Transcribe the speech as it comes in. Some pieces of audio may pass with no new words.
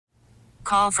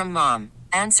call from mom.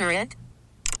 Answer it.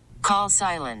 Call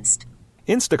silenced.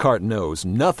 Instacart knows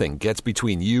nothing gets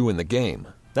between you and the game.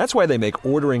 That's why they make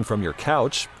ordering from your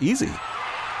couch easy.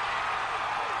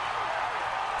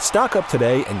 Stock up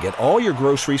today and get all your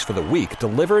groceries for the week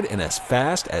delivered in as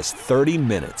fast as 30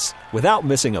 minutes without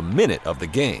missing a minute of the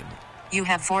game. You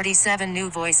have 47 new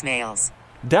voicemails.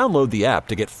 Download the app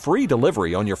to get free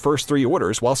delivery on your first 3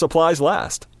 orders while supplies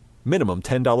last. Minimum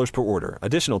 $10 per order.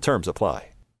 Additional terms apply.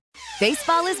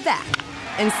 Baseball is back,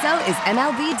 and so is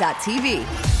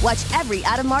MLB.tv. Watch every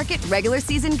out-of-market regular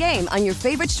season game on your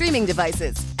favorite streaming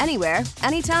devices, anywhere,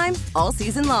 anytime, all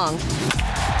season long.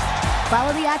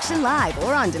 Follow the action live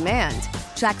or on demand.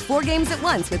 Track 4 games at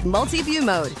once with multi-view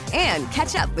mode and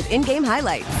catch up with in-game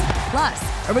highlights.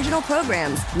 Plus, original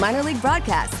programs, minor league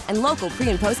broadcasts, and local pre-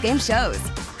 and post-game shows.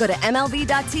 Go to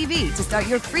MLB.tv to start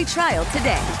your free trial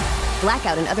today.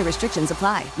 Blackout and other restrictions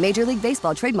apply. Major League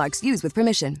Baseball trademarks used with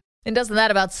permission. And doesn't that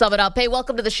about sum it up? Hey,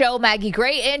 welcome to the show, Maggie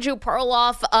Gray, Andrew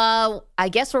Perloff. I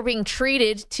guess we're being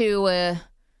treated to a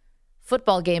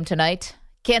football game tonight.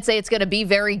 Can't say it's going to be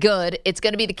very good. It's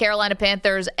going to be the Carolina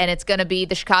Panthers, and it's going to be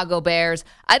the Chicago Bears.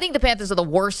 I think the Panthers are the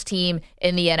worst team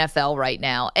in the NFL right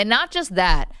now. And not just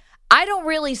that, I don't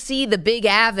really see the big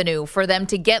avenue for them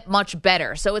to get much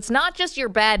better. So it's not just you're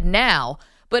bad now,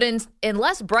 but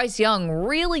unless Bryce Young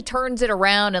really turns it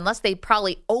around, unless they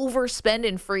probably overspend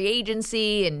in free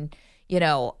agency and,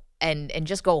 and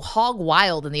just go hog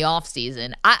wild in the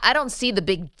offseason, I don't see the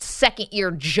big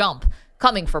second-year jump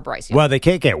coming for Bryce Young. Well, they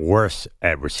can't get worse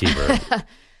at receiver.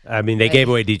 I mean, they gave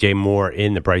away DJ Moore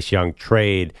in the Bryce Young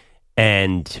trade,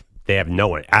 and they have no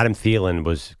one. Adam Thielen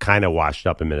was kind of washed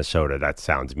up in Minnesota. That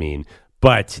sounds mean.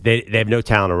 But they have no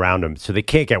talent around him, so they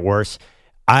can't get worse.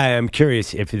 I am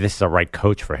curious if this is the right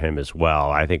coach for him as well.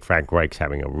 I think Frank Reich's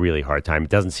having a really hard time. It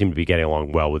doesn't seem to be getting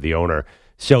along well with the owner.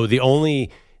 So the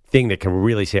only thing that can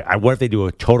really say, what if they do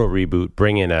a total reboot,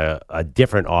 bring in a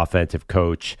different offensive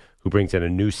coach who brings in a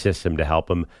new system to help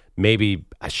him, maybe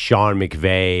a Sean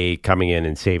McVay coming in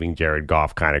and saving Jared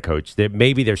Goff kind of coach.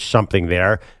 Maybe there's something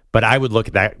there, but I would look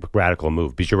at that radical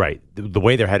move because you're right. The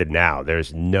way they're headed now,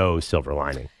 there's no silver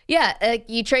lining. Yeah,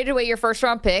 you traded away your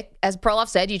first-round pick. As Perloff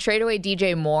said, you traded away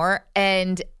DJ Moore.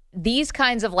 And these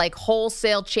kinds of,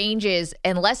 wholesale changes,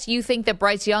 unless you think that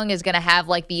Bryce Young is going to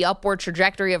have, the upward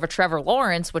trajectory of a Trevor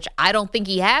Lawrence, which I don't think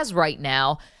he has right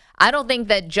now, I don't think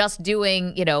that just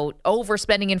doing,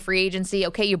 overspending in free agency,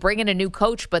 okay, you bring in a new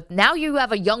coach, but now you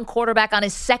have a young quarterback on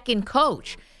his second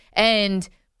coach and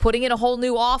putting in a whole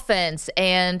new offense.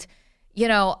 And,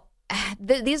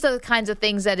 these are the kinds of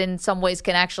things that in some ways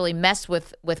can actually mess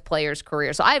with players'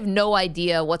 careers. So I have no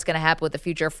idea what's going to happen with the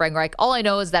future of Frank Reich. All I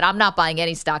know is that I'm not buying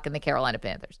any stock in the Carolina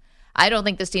Panthers. I don't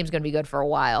think this team's going to be good for a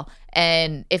while,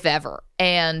 and if ever.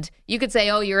 And you could say,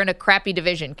 oh, you're in a crappy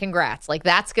division. Congrats.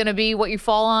 That's going to be what you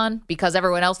fall on because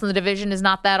everyone else in the division is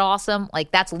not that awesome.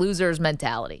 That's loser's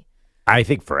mentality. I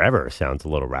think forever sounds a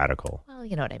little radical. Well,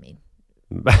 you know what I mean.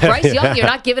 Bryce Young, you're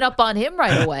not giving up on him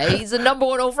right away. He's the number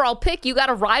 1 overall pick. You got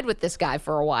to ride with this guy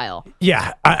for a while.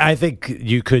 Yeah, I think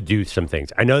you could do some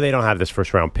things. I know they don't have this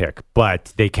first-round pick,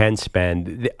 but they can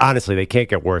spend. Honestly, they can't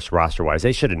get worse roster-wise.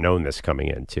 They should have known this coming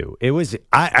in, too. It was.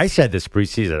 I said this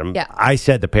preseason. Yeah. I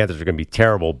said the Panthers are going to be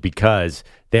terrible because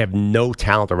they have no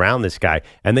talent around this guy,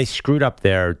 and they screwed up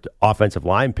their offensive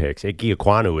line picks. Ike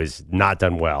Ekwonu is not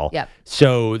done well. Yep.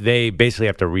 So they basically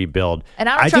have to rebuild. And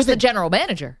I don't trust the general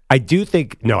manager. I do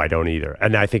think, no, I don't either.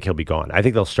 And I think he'll be gone. I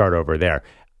think they'll start over there.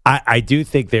 I do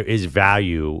think there is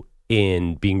value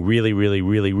in being really, really,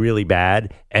 really, really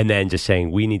bad and then just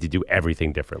saying we need to do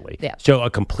everything differently. Yeah. So a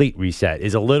complete reset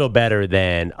is a little better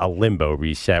than a limbo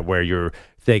reset where you're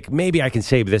think maybe I can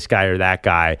save this guy or that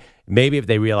guy. Maybe if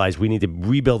they realize we need to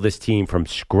rebuild this team from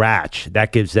scratch,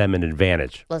 that gives them an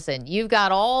advantage. Listen, you've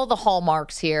got all the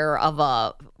hallmarks here of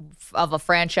a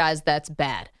franchise that's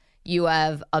bad. You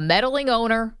have a meddling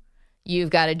owner. You've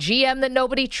got a GM that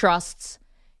nobody trusts.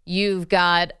 You've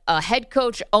got a head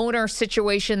coach owner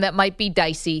situation that might be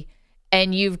dicey.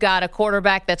 And you've got a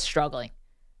quarterback that's struggling.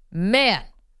 Man,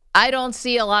 I don't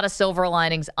see a lot of silver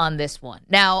linings on this one.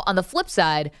 Now, on the flip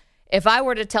side, if I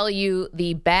were to tell you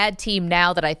the bad team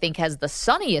now that I think has the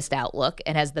sunniest outlook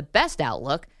and has the best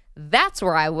outlook, that's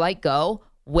where I might go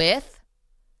with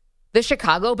the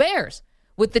Chicago Bears.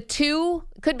 With the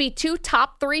could be two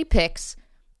top 3 picks,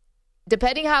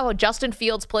 depending how Justin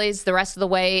Fields plays the rest of the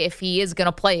way, if he is going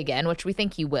to play again, which we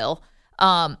think he will.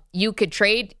 You could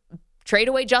trade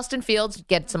away Justin Fields,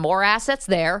 get some more assets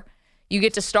there. You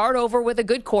get to start over with a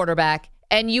good quarterback,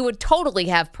 and you would totally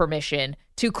have permission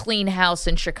to clean house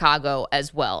in Chicago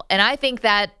as well. And I think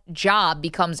that job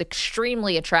becomes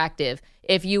extremely attractive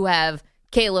if you have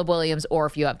Caleb Williams or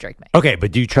if you have Drake May. Okay,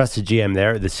 but do you trust the GM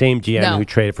there? The same GM who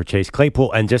traded for Chase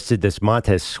Claypool and just did this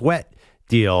Montez Sweat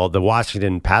deal, the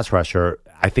Washington pass rusher.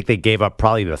 I think they gave up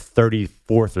probably the 34th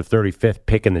or 35th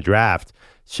pick in the draft.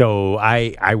 So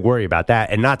I worry about that.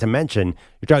 And not to mention,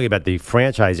 you're talking about the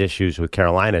franchise issues with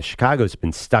Carolina. Chicago's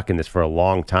been stuck in this for a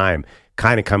long time,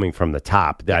 kind of coming from the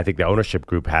top. I think the ownership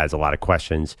group has a lot of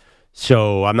questions.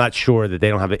 So I'm not sure that they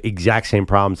don't have the exact same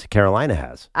problems that Carolina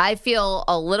has. I feel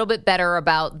a little bit better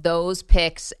about those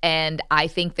picks, and I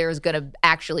think there's going to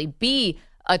actually be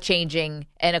a changing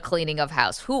and a cleaning of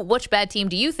house. Which bad team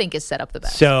do you think is set up the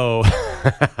best? So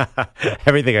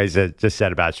everything I just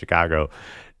said about Chicago,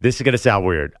 this is going to sound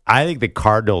weird. I think the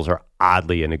Cardinals are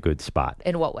oddly in a good spot.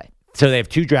 In what way? So they have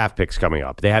 2 draft picks coming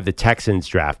up. They have the Texans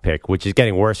draft pick, which is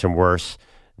getting worse and worse.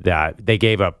 That they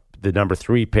gave up the number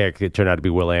 3 pick. It turned out to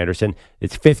be Will Anderson.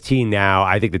 It's 15 now.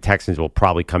 I think the Texans will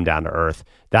probably come down to earth.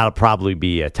 That'll probably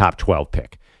be a top 12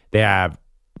 pick. They have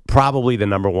probably the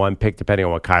number 1 pick, depending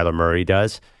on what Kyler Murray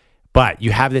does. But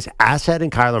you have this asset in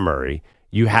Kyler Murray.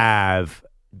 You have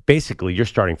basically you're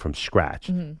starting from scratch.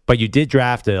 Mm-hmm. But you did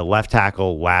draft a left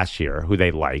tackle last year who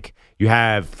they like. You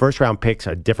have first-round picks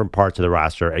at different parts of the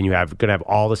roster, and you're going to have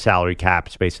all the salary cap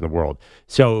space in the world.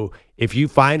 So if you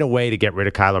find a way to get rid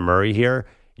of Kyler Murray here,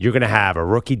 you're going to have a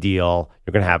rookie deal.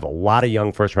 You're going to have a lot of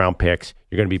young first-round picks.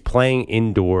 You're going to be playing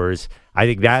indoors. I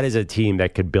think that is a team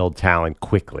that could build talent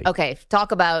quickly. Okay,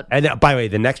 talk about... And by the way,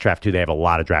 the next draft, too, they have a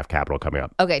lot of draft capital coming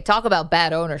up. Okay, talk about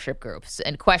bad ownership groups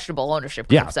and questionable ownership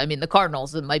groups. Yeah. I mean, the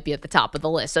Cardinals might be at the top of the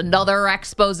list. Another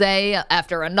expose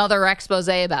after another expose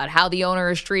about how the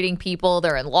owner is treating people.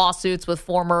 They're in lawsuits with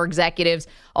former executives,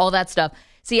 all that stuff.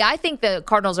 See, I think the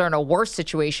Cardinals are in a worse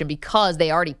situation because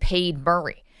they already paid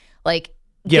Murray.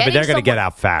 Yeah, but they're going to get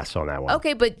out fast on that one.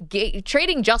 Okay, but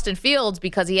trading Justin Fields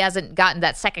because he hasn't gotten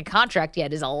that second contract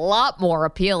yet is a lot more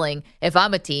appealing if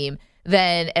I'm a team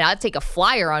and I'd take a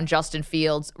flyer on Justin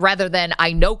Fields rather than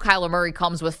I know Kyler Murray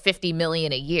comes with $50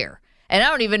 million a year. And I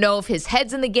don't even know if his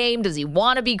head's in the game. Does he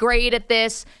want to be great at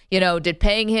this? Did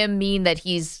paying him mean that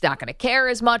he's not going to care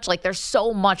as much? There's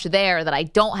so much there that I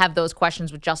don't have those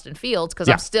questions with Justin Fields because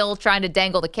I'm still trying to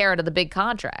dangle the carrot of the big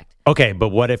contract. Okay, but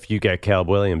what if you get Caleb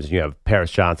Williams and you have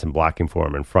Paris Johnson blocking for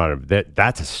him in front of that?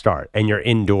 That's a start. And you're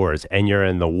indoors and you're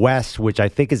in the West, which I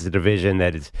think is the division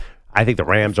that is, I think the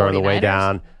Rams are on the way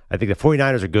down. I think the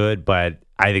 49ers are good, but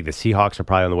I think the Seahawks are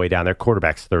probably on the way down. Their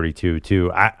quarterback's 32, too.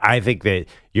 I think that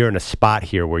you're in a spot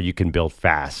here where you can build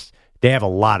fast. They have a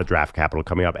lot of draft capital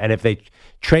coming up. And if they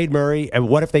trade Murray, and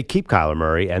what if they keep Kyler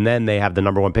Murray, and then they have the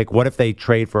number 1 pick? What if they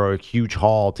trade for a huge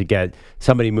haul to get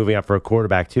somebody moving up for a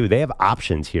quarterback, too? They have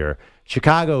options here.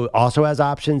 Chicago also has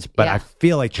options, but I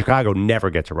feel like Chicago never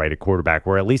gets it right at quarterback,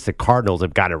 where at least the Cardinals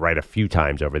have gotten it right a few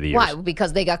times over the years. Why?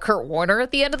 Because they got Kurt Warner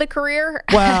at the end of the career?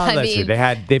 Well,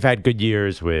 they've had good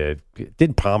years with.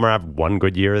 Did Palmer have one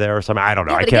good year there or something? I don't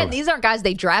know. But again, these aren't guys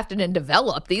they drafted and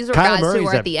developed. These are guys who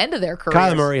are at the end of their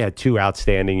careers. Kyler Murray had 2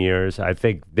 outstanding years. I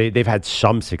think they've had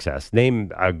some success.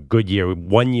 Name a good year.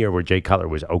 1 year where Jay Cutler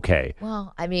was okay.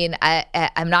 Well, I mean,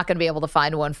 I'm not going to be able to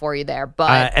find one for you there.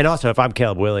 But and also, if I'm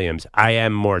Caleb Williams, I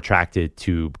am more attracted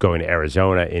to going to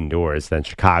Arizona indoors than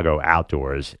Chicago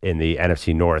outdoors in the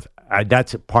NFC North.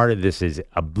 That's part of this is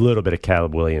a little bit of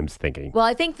Caleb Williams thinking. Well,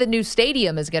 I think the new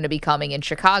stadium is going to be coming in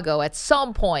Chicago at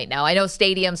some point. Now, I know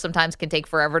stadiums sometimes can take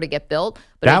forever to get built.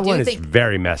 But that one is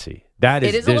very messy. That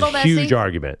is a little messy, huge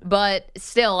argument. But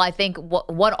still, I think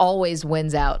what always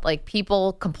wins out.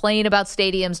 People complain about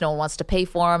stadiums. No one wants to pay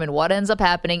for them. And what ends up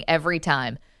happening every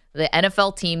time? The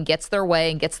NFL team gets their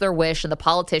way and gets their wish, and the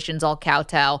politicians all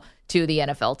kowtow to the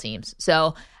NFL teams.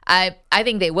 So I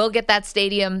think they will get that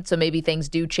stadium, so maybe things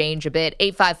do change a bit.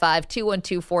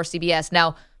 855-212-4CBS.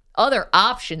 Now, other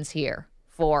options here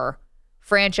for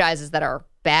franchises that are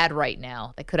bad right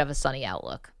now that could have a sunny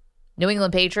outlook. New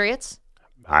England Patriots.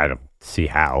 I don't see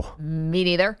how. Me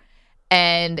neither.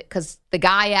 And because the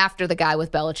guy after the guy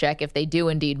with Belichick, if they do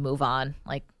indeed move on,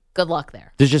 good luck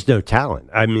there. There's just no talent.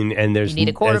 I mean, and you need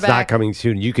a quarterback. It's not coming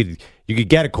soon. You could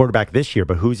get a quarterback this year,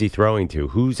 but who's he throwing to?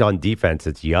 Who's on defense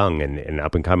that's young and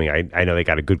up and coming? I know they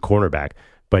got a good cornerback,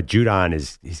 but Judon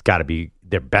he's got to be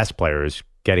their best player is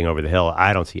getting over the hill.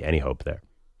 I don't see any hope there.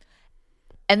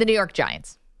 And the New York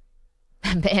Giants.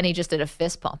 Manny just did a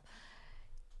fist pump.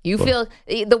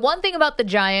 The one thing about the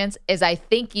Giants is I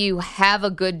think you have a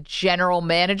good general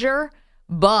manager,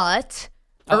 but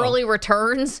early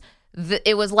returns.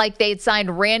 It was like they'd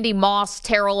signed Randy Moss,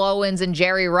 Terrell Owens, and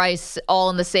Jerry Rice all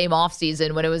in the same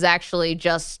offseason when it was actually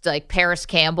just Paris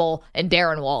Campbell and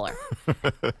Darren Waller.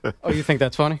 Oh, you think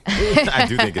that's funny? I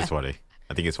do think it's funny.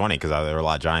 I think it's funny because there are a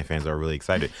lot of Giant fans that are really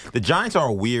excited. The Giants are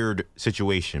a weird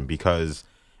situation because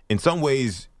in some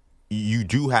ways you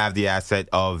do have the asset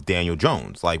of Daniel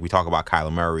Jones. Like we talk about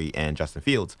Kyler Murray and Justin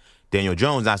Fields. Daniel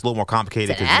Jones, that's a little more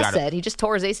complicated. It's an asset. He just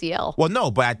tore his ACL. Well, no,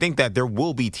 but I think that there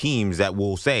will be teams that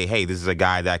will say, hey, this is a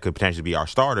guy that could potentially be our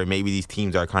starter. Maybe these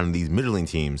teams are kind of these middling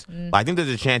teams. I think there's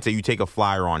a chance that you take a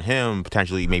flyer on him,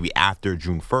 potentially maybe after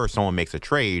June 1st, someone makes a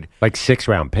trade. Like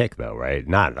 6th-round pick, though, right?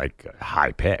 Not like a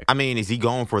high pick. I mean, is he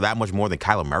going for that much more than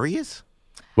Kyler Murray is?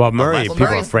 Well, people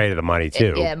are afraid of the money,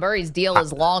 too. Yeah, Murray's deal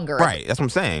is longer. Right, that's what I'm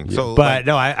saying. So, but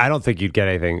no, I don't think you'd get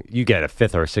anything. You get a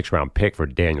 5th or a 6th-round pick for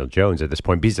Daniel Jones at this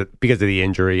point because of the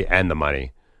injury and the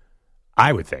money,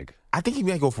 I would think. I think he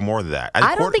may go for more than that.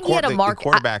 I don't think he had a market. The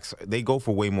quarterbacks, they go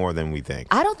for way more than we think.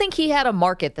 I don't think he had a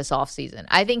market this offseason.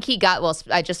 I think he got, well,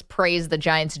 I just praised the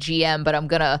Giants GM, but I'm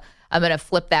gonna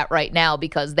flip that right now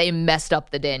because they messed up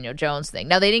the Daniel Jones thing.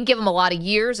 Now, they didn't give him a lot of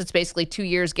years. It's basically 2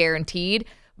 years guaranteed.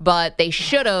 But they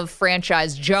should have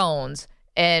franchised Jones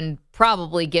and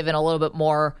probably given a little bit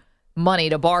more money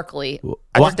to Barkley.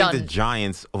 I just think the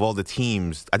Giants, of all the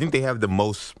teams, I think they have the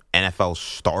most NFL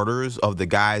starters of the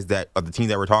guys of the team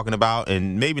that we're talking about,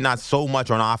 and maybe not so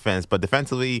much on offense, but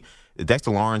defensively,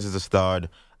 Dexter Lawrence is a stud.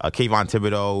 Kayvon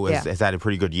Thibodeau has had a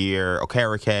pretty good year.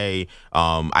 Okereke.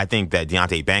 I think that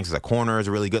Deontay Banks as a corner is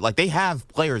really good. Like, they have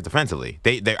players defensively.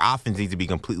 Their offense needs to be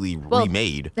completely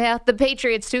remade. Yeah, the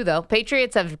Patriots too, though.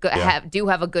 Patriots do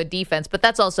have a good defense, but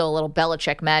that's also a little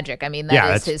Belichick magic. I mean,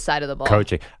 that's his side of the ball.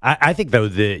 Coaching. I think, though,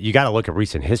 you got to look at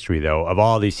recent history, though, of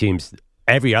all these teams.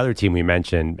 Every other team we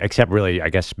mentioned, except really, I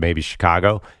guess, maybe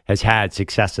Chicago, has had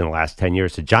success in the last 10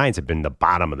 years. The Giants have been the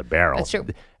bottom of the barrel. That's true.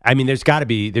 I mean, there's got to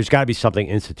be something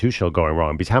institutional going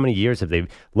wrong because how many years have they?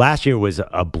 Last year was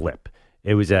a blip.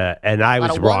 It was and I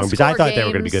was wrong because I thought they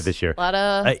were going to be good this year.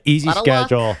 Easy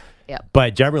schedule,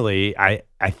 but generally, I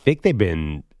think they've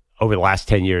been over the last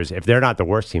 10 years. If they're not the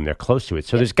worst team, they're close to it.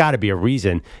 So there's got to be a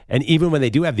reason. And even when they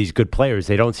do have these good players,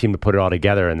 they don't seem to put it all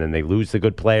together, and then they lose the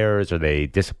good players or they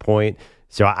disappoint.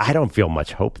 So I don't feel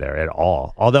much hope there at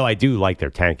all. Although I do like their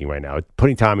tanking right now.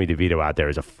 Putting Tommy DeVito out there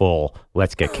is a full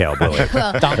let's get Kale Billy.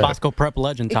 Don Bosco prep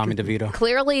legend Tommy DeVito.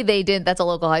 Clearly they didn't. That's a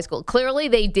local high school. Clearly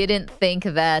they didn't think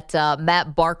that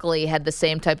Matt Barkley had the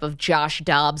same type of Josh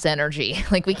Dobbs energy.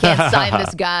 Like, we can't sign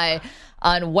this guy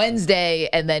on Wednesday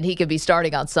and then he could be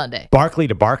starting on Sunday. Barkley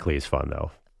to Barkley is fun,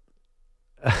 though.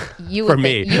 You would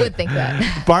think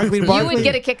that. Barkley to Barkley. You would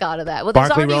get a kick out of that. Well,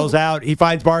 Barkley rolls out. He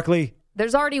finds Barkley.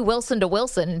 There's already Wilson to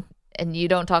Wilson, and you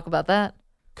don't talk about that.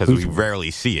 Because we rarely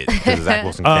see it. Because Zach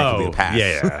Wilson can't complete a pass.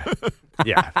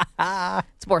 Yeah.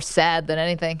 It's more sad than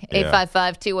anything.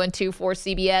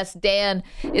 855-212-4CBS. Dan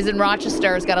is in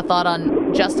Rochester. Has got a thought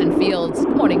on Justin Fields.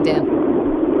 Good morning, Dan.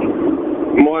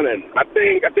 Morning. I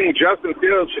think Justin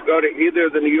Fields should go to either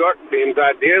of the New York teams.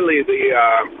 Ideally,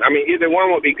 either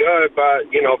one would be good, but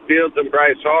Fields and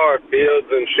Bryce Hall, Fields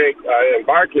and and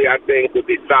Barkley, I think would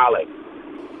be solid.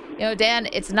 Dan,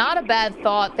 it's not a bad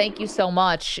thought. Thank you so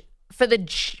much.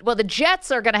 The Jets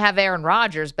are going to have Aaron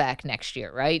Rodgers back next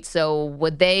year, right? So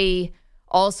would they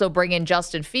also bring in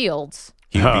Justin Fields?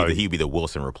 He'd be the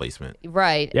Wilson replacement.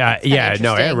 Right. Yeah.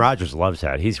 No, Aaron Rodgers loves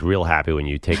that. He's real happy when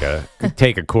you take a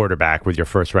quarterback with your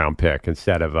first-round pick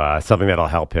instead of something that'll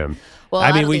help him. Well,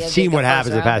 I mean, we've seen what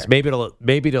happens in the past. Maybe it'll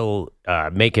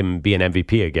make him be an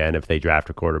MVP again if they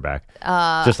draft a quarterback,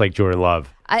 just like Jordan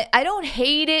Love. I don't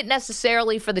hate it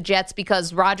necessarily for the Jets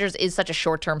because Rodgers is such a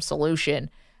short-term solution.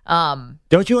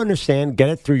 Don't you understand? Get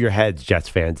it through your heads, Jets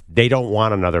fans. They don't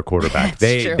want another quarterback.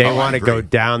 They want to go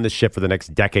down the ship for the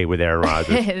next decade with Aaron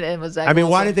Rodgers.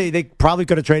 Why did they probably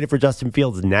could have traded for Justin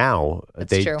Fields now?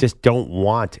 They just don't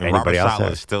want anybody else. Robert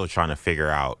Saleh is still trying to figure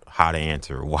out how to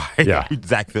answer why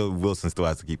Zach Wilson still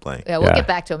has to keep playing. Yeah, we'll get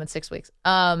back to him in 6 weeks.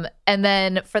 And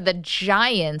then for the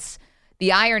Giants,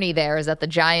 the irony there is that the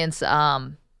Giants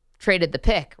traded the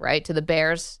pick, right, to the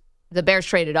Bears. The Bears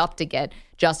traded up to get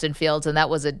Justin Fields, and that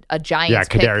was a Giants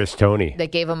pick. Kadarius Toney.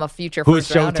 That gave him a future who is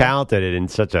so rounder. Talented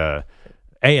and such a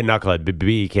knucklehead, but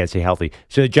B, can't stay healthy.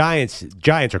 So the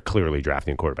Giants are clearly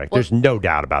drafting a quarterback. There's no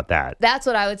doubt about that. That's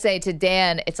what I would say to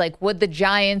Dan. It's like, would the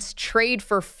Giants trade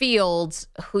for Fields,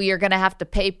 who you're going to have to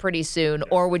pay pretty soon,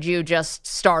 or would you just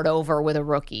start over with a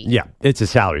rookie? Yeah, it's a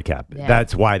salary cap. Yeah.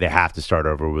 That's why they have to start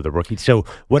over with a rookie. So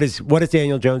what is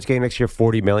Daniel Jones getting next year?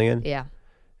 $40 million? Yeah.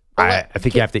 I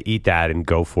think you have to eat that and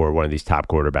go for one of these top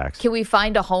quarterbacks. Can we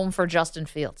find a home for Justin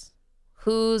Fields?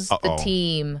 Who's the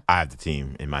team? I have the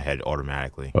team in my head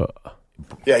automatically.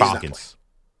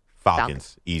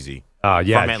 Falcons, easy. From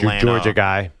Atlanta, Georgia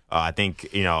guy. I think,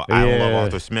 I don't love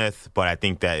Arthur Smith, but I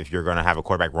think that if you're going to have a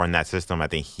quarterback run that system, I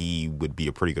think he would be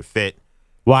a pretty good fit.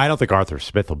 Well, I don't think Arthur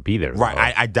Smith will be there.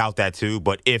 Right. I doubt that too.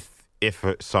 But if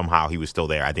somehow he was still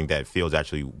there, I think that Fields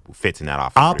actually fits in that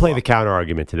offense. I'll play the counter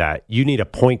argument to that. You need a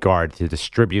point guard to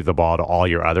distribute the ball to all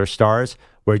your other stars,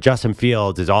 where Justin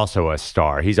Fields is also a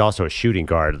star. He's also a shooting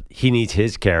guard. He needs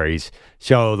his carries.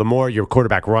 So the more your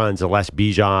quarterback runs, the less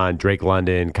Bijan, Drake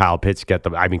London, Kyle Pitts get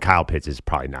them. I mean, Kyle Pitts is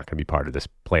probably not going to be part of this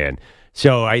plan.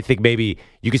 So I think maybe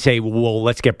you could say, well,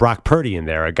 let's get Brock Purdy in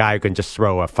there, a guy who can just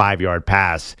throw a 5-yard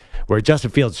pass, where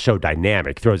Justin Fields is so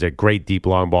dynamic, throws a great deep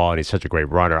long ball, and he's such a great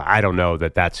runner. I don't know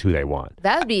that that's who they want.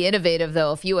 That would be innovative,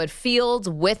 though, if you had Fields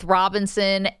with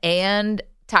Robinson and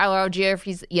Tyler Algier, if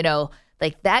he's,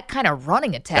 like that kind of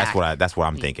running attack. That's what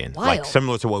I'm thinking. Wild. Like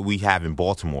similar to what we have in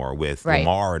Baltimore with Right.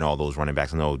 Lamar and all those running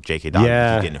backs. I know J.K. Dobbins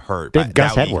is getting hurt. Big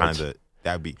Gus that would be Edwards.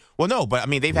 that would be well, no, but I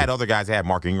mean they've had other guys. They had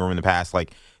Mark Ingram in the past.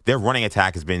 Like their running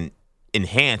attack has been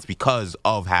enhanced because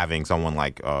of having someone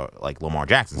like Lamar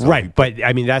Jackson. So Right, but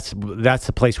I mean that's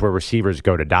the place where receivers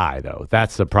go to die, though.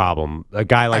 That's the problem. A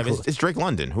guy like it's Drake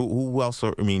London. Who else?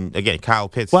 I mean, again, Kyle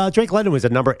Pitts. Well, Drake London was a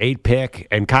number 8 pick,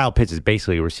 and Kyle Pitts is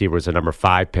basically a receiver, was a number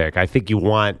 5 pick. I think you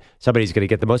want somebody who's going to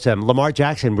get the most of them. Lamar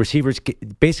Jackson, receivers,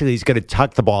 basically he's going to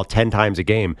tuck the ball 10 times a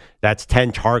game. That's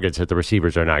 10 targets that the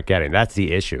receivers are not getting. That's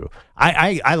the issue.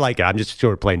 I like it. I'm just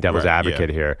sort of playing devil's advocate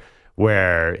here.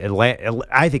 Where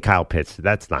I think Kyle Pitts,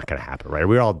 that's not going to happen, right?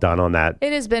 We're all done on that.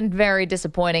 It has been very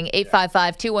disappointing.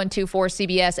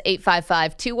 855-212-4CBS,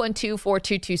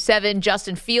 855-212-4227.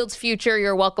 Justin Fields' future,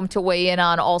 you're welcome to weigh in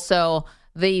on. Also,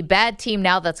 the bad team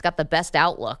now that's got the best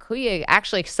outlook. Who are you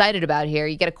actually excited about here?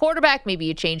 You get a quarterback, maybe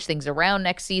you change things around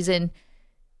next season.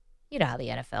 You know how the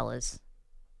NFL is.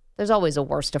 There's always a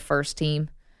worst to first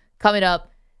team. Coming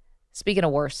up, speaking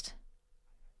of worst,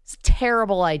 it's a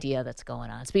terrible idea that's going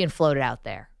on. It's being floated out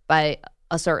there by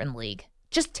a certain league.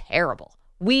 Just terrible.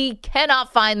 We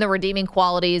cannot find the redeeming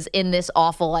qualities in this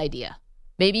awful idea.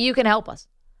 Maybe you can help us.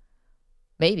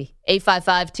 Maybe.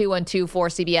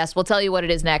 855-212-4CBS. We'll tell you what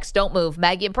it is next. Don't move.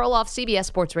 Maggie and Perloff, CBS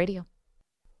Sports Radio.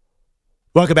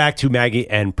 Welcome back to Maggie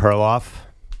and Perloff.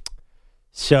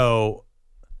 So,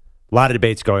 a lot of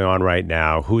debates going on right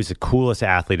now. Who is the coolest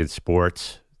athlete in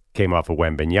sports? Came off of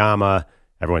Wembanyama.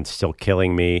 Everyone's still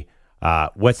killing me.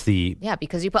 What's the... Yeah,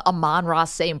 because you put Amon-Ra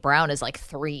St. Brown as like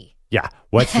 3. Yeah.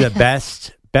 What's the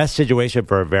best situation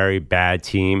for a very bad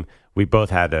team? We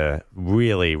both had to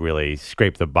really, really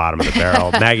scrape the bottom of the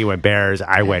barrel. Maggie went Bears.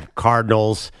 I went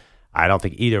Cardinals. I don't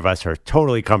think either of us are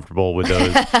totally comfortable with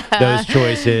those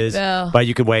choices. No. But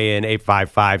you can weigh in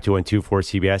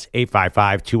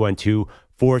 855-212-4CBS,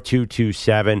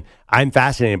 855-212-4227. I'm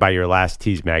fascinated by your last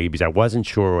tease, Maggie, because I wasn't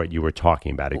sure what you were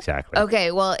talking about exactly.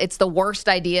 Okay, well, it's the worst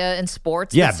idea in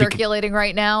sports Yeah, that's circulating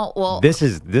right now. Well, this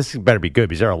better be good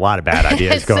because there are a lot of bad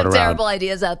ideas going some around. Terrible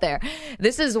ideas out there.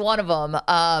 This is one of them,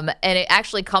 and it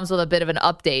actually comes with a bit of an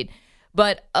update.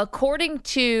 But according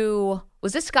to,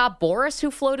 was this Scott Boras who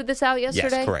floated this out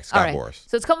yesterday? Yes, correct, Scott Boras.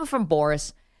 So it's coming from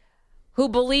Boras, who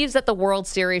believes that the World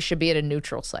Series should be at a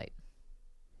neutral site.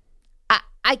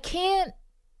 I can't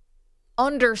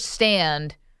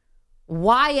understand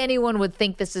why anyone would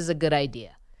think this is a good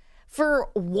idea. For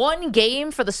one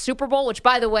game for the Super Bowl, which,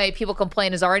 by the way, people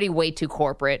complain is already way too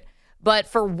corporate, but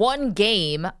for one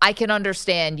game, I can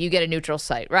understand you get a neutral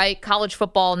site, right? College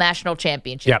football national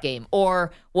championship game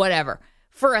or whatever.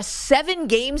 For a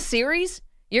 7-game series,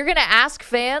 you're going to ask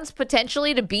fans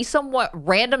potentially to be somewhat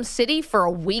random city for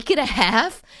a week and a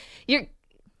half?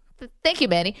 Thank you,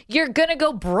 Manny. You're going to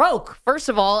go broke, first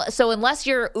of all. So unless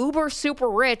you're uber super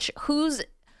rich, who's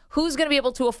going to be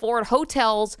able to afford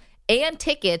hotels and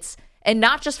tickets, and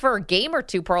not just for a game or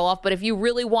two, Perloff, but if you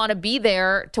really want to be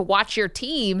there to watch your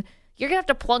team, you're going to have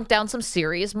to plunk down some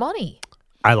serious money.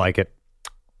 I like it.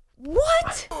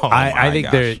 What? I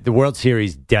think the World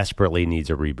Series desperately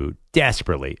needs a reboot.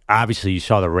 Desperately. Obviously, you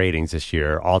saw the ratings this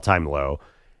year, all-time low.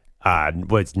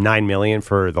 Was $9 million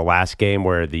for the last game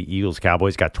where the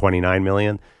Eagles-Cowboys got $29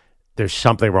 million. There's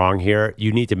something wrong here.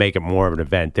 You need to make it more of an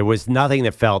event. There was nothing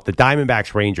that felt, the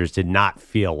Diamondbacks-Rangers did not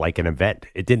feel like an event.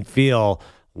 It didn't feel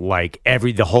like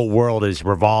the whole world is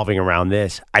revolving around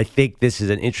this. I think this is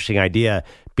an interesting idea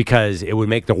because it would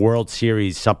make the World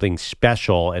Series something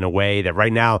special in a way that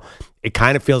right now it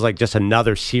kind of feels like just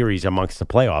another series amongst the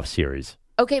playoff series.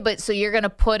 Okay, but so you're going to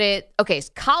put it,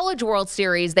 College World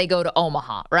Series, they go to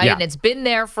Omaha, right? Yeah. And it's been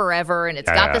there forever, and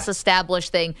it's got this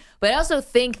established thing. But I also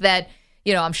think that,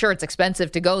 I'm sure it's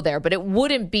expensive to go there, but it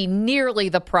wouldn't be nearly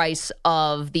the price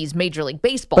of these Major League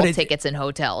Baseball tickets and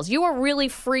hotels. You are really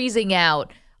freezing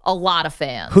out a lot of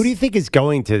fans. Who do you think is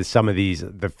going to some of these?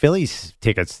 The Phillies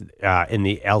tickets in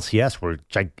the LCS were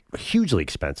hugely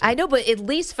expensive. I know, but at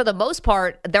least for the most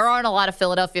part, there aren't a lot of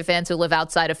Philadelphia fans who live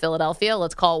outside of Philadelphia.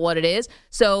 Let's call it what it is.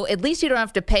 So at least you don't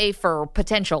have to pay for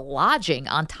potential lodging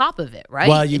on top of it, right?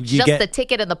 Well, it's just the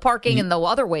ticket and the parking and the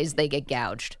other ways they get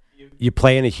gouged. You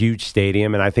play in a huge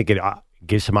stadium, and I think it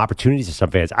gives some opportunities to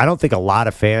some fans. I don't think a lot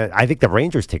of fans. I think the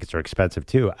Rangers tickets are expensive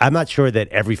too. I'm not sure that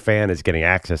every fan is getting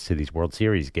access to these World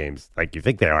Series games like you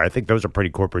think they are. I think those are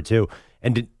pretty corporate too.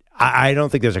 And I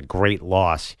don't think there's a great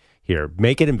loss here.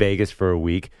 Make it in Vegas for a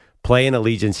week. Play in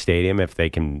Allegiant Stadium if they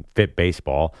can fit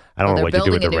baseball. I don't know what you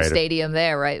do with the Raiders. They're building a new stadium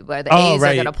there, right, where the A's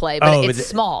are going to play, but it's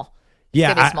small.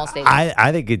 Yeah, it's gonna be a small stadium.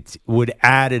 I think it would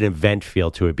add an event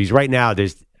feel to it because right now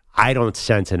I don't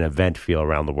sense an event feel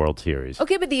around the World Series.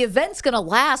 Okay, but the event's going to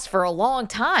last for a long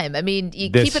time. I mean,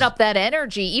 keeping up that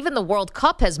energy. Even the World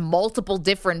Cup has multiple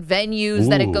different venues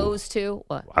that it goes to.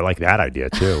 What? I like that idea,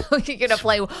 too. You're going to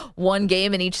play one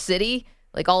game in each city,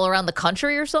 like all around the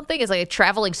country or something? It's like a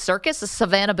traveling circus, a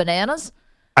Savannah Bananas?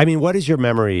 I mean, what is your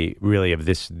memory, really, of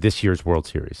this year's World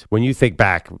Series? When you think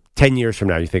back 10 years from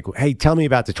now, you think, hey, tell me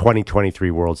about the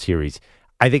 2023 World Series.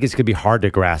 I think it's going to be hard to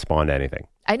grasp on anything.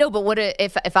 I know, but what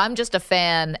if I'm just a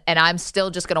fan and I'm still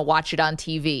just going to watch it on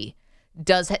TV?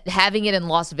 Does having it in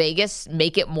Las Vegas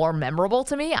make it more memorable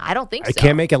to me? I don't think so. I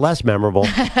can't make it less memorable.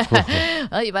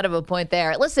 Well, you might have a point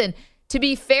there. Listen, to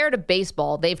be fair to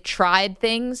baseball, they've tried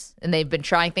things and they've been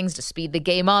trying things to speed the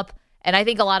game up. And I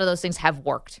think a lot of those things have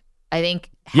worked. I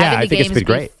think having the games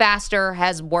be faster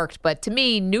has worked. But to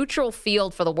me, neutral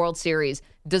field for the World Series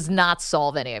does not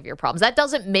solve any of your problems. That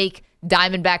doesn't make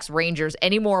Diamondbacks Rangers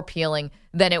any more appealing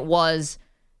than it was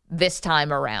this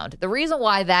time around. The reason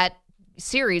why that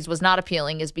series was not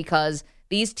appealing is because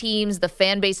these teams, the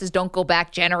fan bases don't go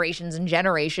back generations and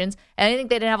generations. And I think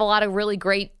they didn't have a lot of really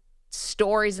great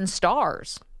stories and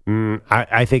stars.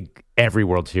 I think every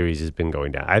World Series has been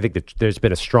going down. I think that there's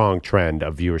been a strong trend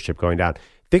of viewership going down.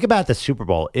 Think about the Super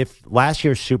Bowl. If last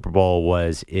year's Super Bowl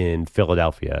was in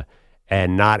Philadelphia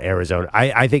and not Arizona,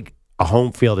 I think a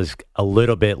home field is a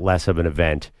little bit less of an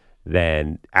event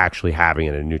than actually having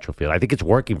it in a neutral field. I think it's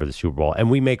working for the Super Bowl.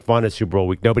 And we make fun of Super Bowl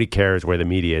week. Nobody cares where the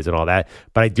media is and all that.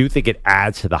 But I do think it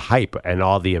adds to the hype and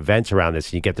all the events around this.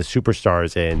 And you get the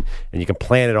superstars in and you can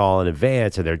plan it all in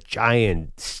advance. And there are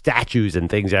giant statues and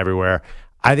things everywhere.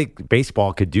 I think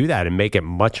baseball could do that and make it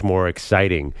much more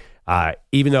exciting.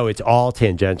 Even though it's all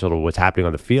tangential to what's happening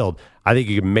on the field, I think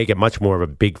you can make it much more of a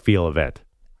big feel event.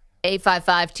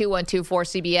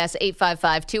 855-212-4CBS,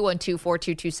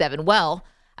 855-212-4227. Well,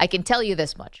 I can tell you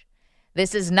this much.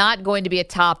 This is not going to be a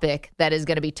topic that is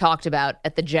going to be talked about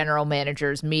at the general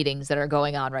managers' meetings that are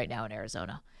going on right now in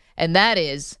Arizona. And that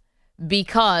is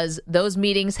because those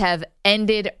meetings have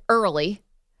ended early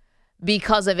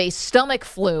because of a stomach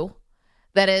flu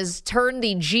that has turned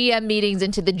the GM meetings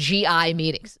into the GI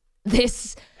meetings.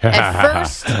 This, at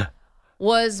first,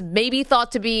 was maybe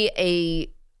thought to be a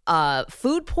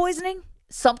food poisoning,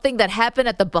 something that happened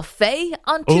at the buffet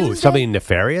on Tuesday. Ooh, something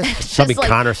nefarious? Something like,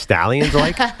 Connor Stallions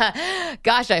like?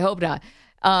 Gosh, I hope not.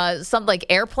 Something like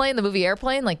Airplane, the movie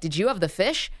Airplane. Like, did you have the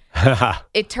fish?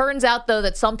 It turns out, though,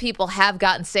 that some people have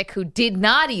gotten sick who did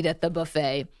not eat at the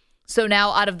buffet. So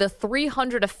now out of the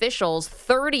 300 officials,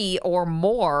 30 or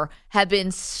more have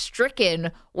been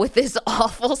stricken with this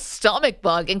awful stomach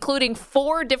bug, including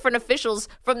 4 different officials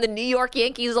from the New York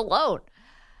Yankees alone.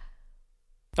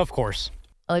 Of course.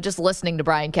 Just listening to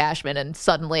Brian Cashman and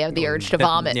suddenly have the urge to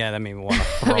vomit. Yeah, that made me want to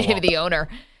throw Maybe up. the owner.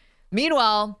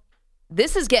 Meanwhile,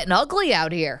 this is getting ugly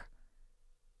out here.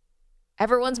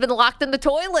 Everyone's been locked in the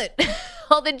toilet.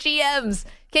 All the GMs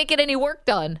can't get any work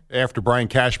done. After Brian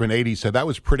Cashman 80 said that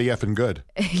was pretty effing good.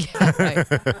 Yeah,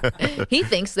 right. He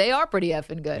thinks they are pretty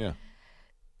effing good. Yeah.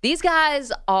 These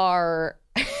guys are...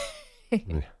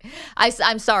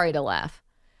 I'm sorry to laugh.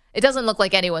 It doesn't look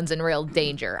like anyone's in real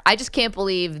danger. I just can't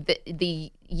believe that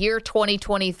the year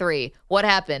 2023, what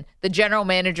happened? The general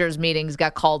managers' meetings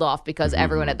got called off because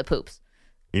everyone had the poops.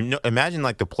 You know, imagine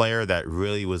like the player that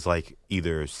really was like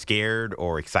either scared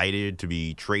or excited to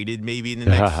be traded maybe in the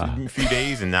next few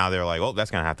days, and now they're like, oh,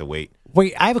 that's going to have to wait.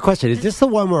 Wait, I have a question. Is this the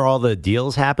one where all the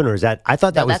deals happen, or is that? I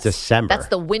thought that was December. That's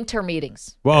the winter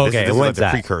meetings. Well, okay, this is like the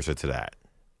precursor to that.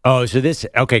 Oh, so this,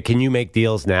 okay, can you make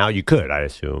deals now? You could, I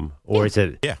assume. Or is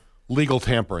it? Yeah. Legal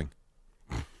tampering.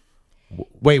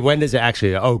 Wait, when does it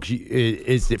actually? Oh,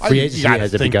 is it free agency?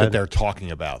 Has it think begun? that they're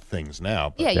talking about things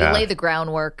now. But. Yeah, you lay the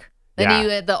groundwork. Then you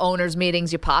at the owners'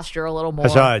 meetings, you posture a little more. I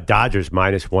saw Dodgers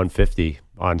minus 150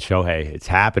 on Shohei. It's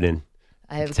happening.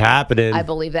 It's happening. I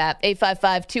believe that.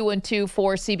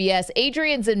 855-212-4CBS.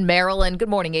 Adrian's in Maryland. Good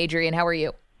morning, Adrian. How are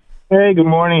you? Hey, good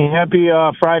morning. Happy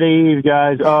Friday Eve,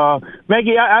 guys.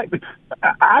 Maggie,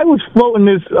 I was floating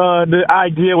the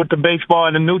idea with the baseball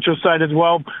and the neutral site as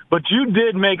well, but you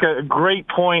did make a great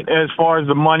point as far as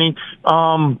the money.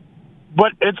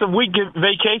 But it's a week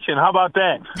vacation. How about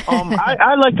that?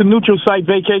 I like the neutral site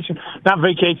vacation, not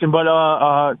vacation, but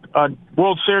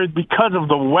World Series because of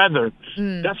the weather.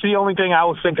 That's the only thing I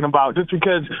was thinking about. Just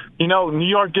because, New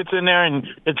York gets in there and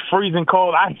it's freezing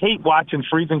cold. I hate watching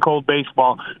freezing cold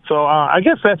baseball. So I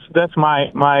guess that's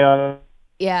my.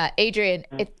 Yeah, Adrian,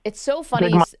 it's so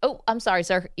funny. I'm sorry,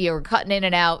 sir. You're cutting in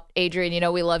and out.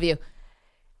 Adrian, we love you.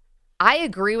 I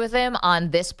agree with him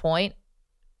on this point.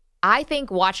 I think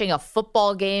watching a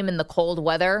football game in the cold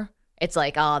weather, it's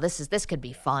like, oh, this could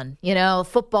be fun.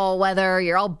 Football weather,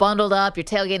 you're all bundled up, you're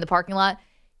tailgating in the parking lot.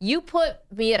 You put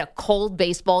me at a cold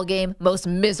baseball game, most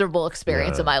miserable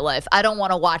experience of my life. I don't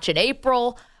want to watch in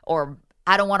April, or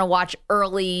I don't want to watch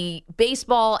early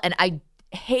baseball, and I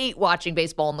hate watching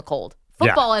baseball in the cold.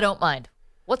 Football, I don't mind.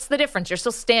 What's the difference? You're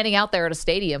still standing out there at a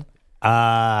stadium.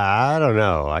 I don't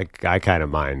know. I kind of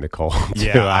mind the cold.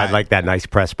 Yeah, too. I like that nice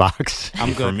press box.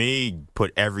 For me,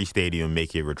 put every stadium,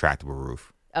 make it a retractable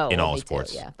roof in all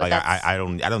sports. Too, yeah. Like I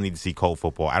don't need to see cold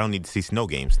football. I don't need to see snow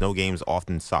games. Snow games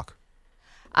often suck.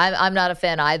 I'm not a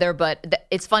fan either, but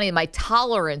it's funny. My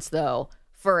tolerance, though,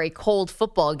 for a cold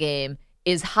football game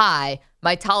is high.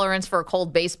 My tolerance for a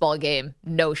cold baseball game,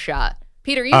 no shot.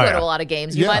 Peter, you go to a lot of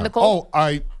games. You mind the cold?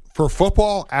 For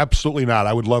football, absolutely not.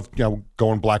 I would love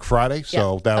going Black Friday,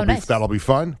 so that'll be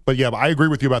fun. But I agree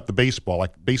with you about the baseball.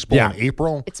 Like baseball in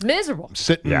April, it's miserable.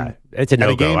 Sitting, it's a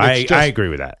no-go. I agree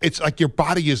with that. It's like your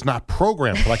body is not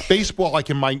programmed for like baseball. Like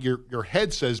in your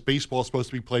head says baseball is supposed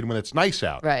to be played when it's nice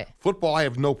out. Right. Football, I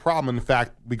have no problem. In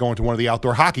fact, we go into one of the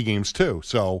outdoor hockey games too.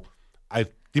 So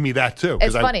give me that too.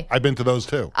 It's funny. I've been to those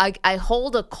too. I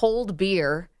hold a cold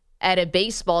beer at a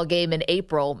baseball game in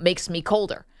April, makes me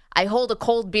colder. I hold a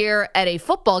cold beer at a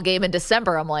football game in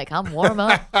December. I'm like, I'm warm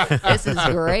up. This is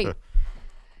great.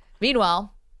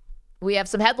 Meanwhile, we have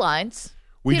some headlines.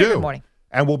 We Peter, do. Good morning.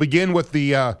 And we'll begin with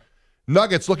the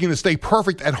Nuggets looking to stay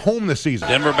perfect at home this season.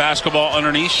 Denver basketball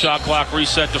underneath. Shot clock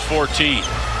reset to 14.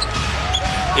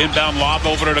 Inbound lob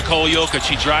over to Nikola Jokic.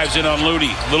 He drives in on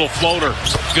Looney. Little floater.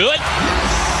 Good.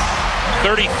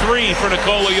 33 for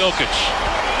Nikola Jokic.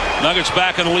 Nuggets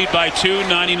back in the lead by 2,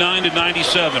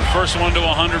 99-97. First one to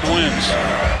 100 wins.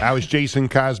 That was Jason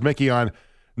Kosmicki on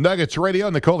Nuggets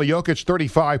Radio. Nikola Jokic,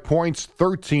 35 points,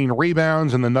 13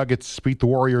 rebounds, and the Nuggets beat the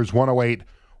Warriors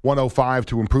 108-105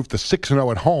 to improve to 6-0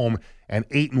 at home and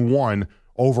 8-1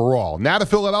 overall. Now to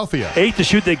Philadelphia. 8 to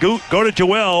shoot. They go to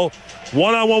Joel.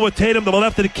 One-on-one with Tatum to the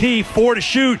left of the key. 4 to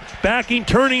shoot. Backing,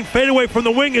 turning, fadeaway from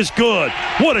the wing is good.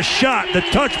 What a shot. The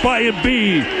touch by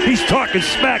Embiid. He's talking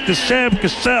smack to Sam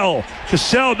Cassell.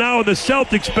 Cassell now on the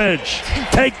Celtics bench.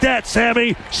 Take that,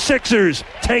 Sammy. Sixers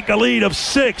take a lead of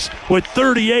 6 with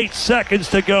 38 seconds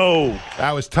to go.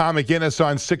 That was Tom McGinnis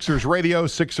on Sixers Radio.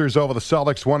 Sixers over the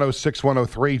Celtics,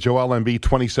 106-103. Joel Embiid,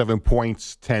 27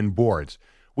 points, 10 boards.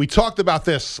 We talked about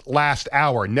this last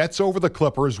hour. Nets over the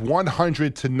Clippers,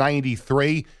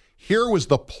 100-93. Here was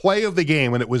the play of the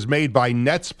game, and it was made by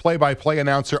Nets play-by-play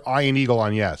announcer Ian Eagle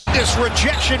on Yes. This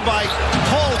rejection by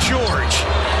Paul George.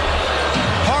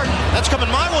 Harden, that's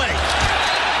coming my way.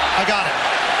 I got it.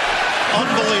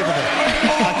 Unbelievable.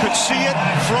 I could see it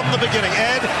from the beginning.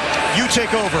 Ed, you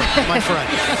take over, my friend.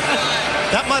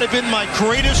 That might have been my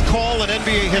greatest call in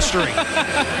NBA history.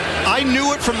 I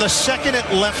knew it from the second it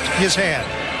left his hand.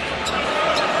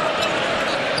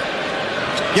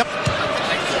 Yep.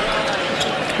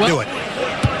 Knew it.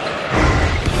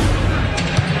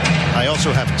 I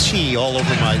also have tea all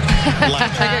over my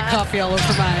lap. I got coffee all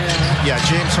over my... Yeah,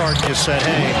 James Harden just said,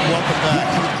 hey,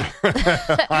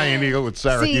 welcome back. Ian Eagle with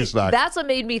Syracuse. That's what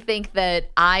made me think that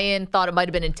Ian thought it might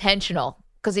have been intentional.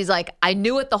 Because he's like, I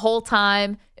knew it the whole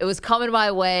time. It was coming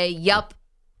my way. Yup.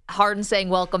 Harden saying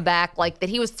welcome back. Like that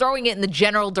he was throwing it in the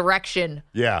general direction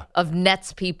of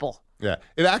Nets people. Yeah.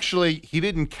 It actually, he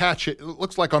didn't catch it. It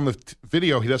looks like on the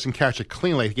video he doesn't catch it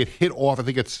cleanly. He get hit off, I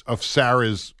think it's of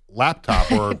Sarah's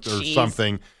laptop or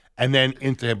something, and then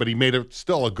into him. But he made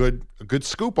still a good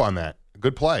scoop on that. A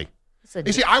good play.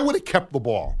 You see, I would have kept the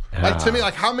ball. Like to me,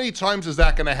 like how many times is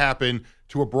that going to happen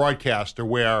to a broadcaster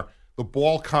where the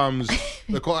ball comes,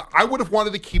 I would have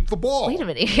wanted to keep the ball. Wait a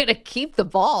minute, you're going to keep the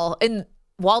ball and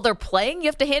while they're playing, you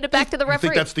have to hand it back to the referee.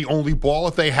 You think that's the only ball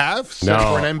that they have for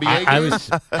an NBA game? You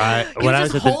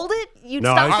just hold it? You'd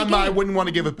stop the game? I wouldn't want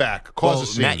to give it back. Cause a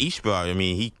scene. Matt Ishbia, I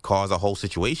mean, he caused a whole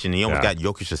situation. He almost got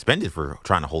Jokic suspended for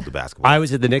trying to hold the basketball. I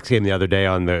was at the Knicks game the other day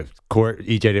on the court.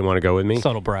 EJ didn't want to go with me.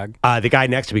 Subtle brag. The guy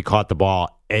next to me caught the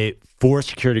ball 4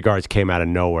 security guards came out of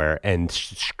nowhere and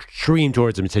screamed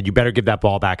towards him and said, "You better give that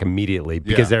ball back immediately,"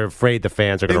 because they're afraid the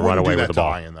fans are going to run away with the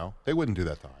ball. They wouldn't do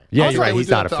that to Ian. Yeah, you're right. He's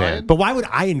not a fan. But why would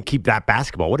Ian keep that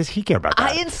basketball? What does he care about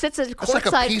that? Ian sits at That's like a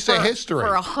courtside piece of history.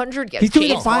 for 100 games. He's doing,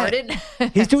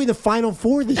 He's doing the Final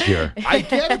Four this year. I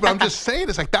get it, but I'm just saying,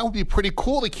 it's like that would be pretty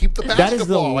cool to keep the That is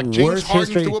the basketball. Like James worst Harden's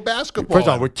history. do a basketball. First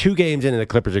of all, we're 2 games into the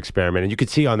Clippers experiment, and you could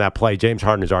see on that play, James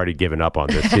Harden has already given up on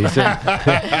this season.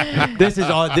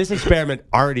 This experiment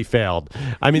already failed.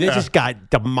 I mean, they just got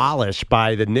demolished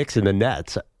by the Knicks and the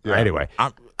Nets. Yeah. Anyway.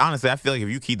 Honestly, I feel like if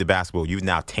you keep the basketball, you've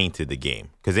now tainted the game.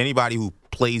 Because anybody who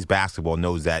plays basketball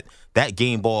knows that that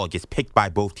game ball gets picked by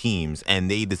both teams, and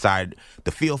they decide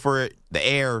the feel for it, the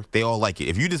air, they all like it.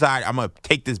 If you decide, I'm going to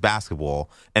take this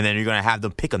basketball, and then you're going to have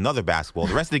them pick another basketball,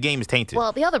 the rest of the game is tainted.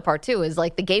 Well, the other part, too, is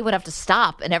like the game would have to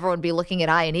stop, and everyone would be looking at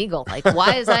Ian Eagle. Like,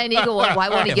 why is Ian Eagle, why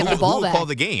won't he give the ball who back? Who would call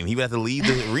the game? He would have to leave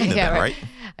the arena then, right?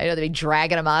 I know they'd be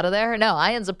dragging him out of there. No,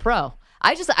 Ian's a pro.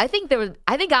 I think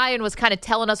Ian was kind of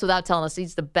telling us without telling us.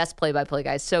 He's the best play-by-play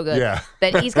guy. So good. Yeah.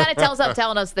 That he's kind of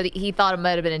telling us that he thought it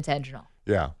might have been intentional.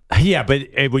 Yeah. Yeah, but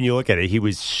when you look at it, he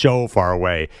was so far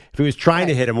away. If he was trying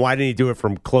to hit him, why didn't he do it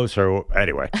from closer?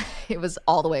 Anyway. It was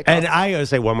all the way across. And I got to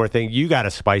say one more thing. You got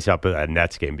to spice up a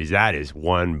Nets game because that is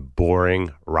one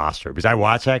boring roster. Because I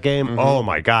watched that game. Mm-hmm. Oh,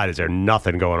 my God. Is there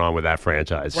nothing going on with that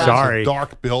franchise? Well, Sorry. It's a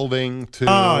dark building, too.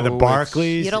 Oh, the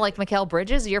Barclays. You don't like Mikal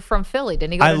Bridges? You're from Philly.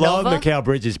 Didn't he go to Nova? I love Nova? Mikal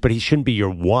Bridges, but he shouldn't be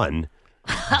your one.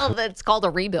 Well, it's called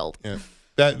a rebuild. Yeah.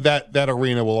 That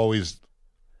arena will always...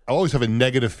 I always have a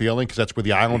negative feeling because that's where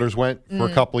the Islanders went for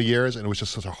a couple of years, and it was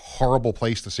just such a horrible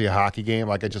place to see a hockey game.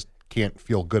 Like, I just can't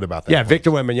feel good about that. Yeah, place.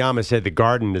 Victor Wembanyama said the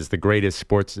Garden is the greatest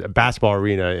sports basketball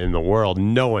arena in the world.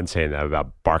 No one's saying that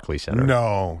about Barclays Center.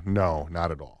 No,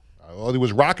 not at all. Well, he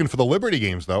was rocking for the Liberty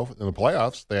games, though, in the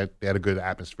playoffs. They had a good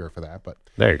atmosphere for that. But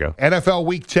there you go. NFL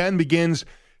Week 10 begins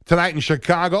tonight in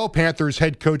Chicago. Panthers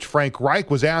head coach Frank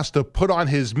Reich was asked to put on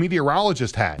his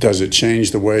meteorologist hat. Does it change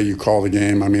the way you call the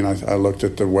game? I mean, I looked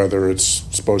at the weather. It's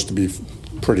supposed to be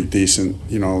pretty decent.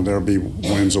 You know,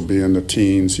 winds will be in the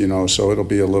teens, so it'll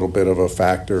be a little bit of a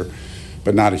factor,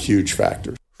 but not a huge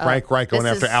factor. Frank Reich going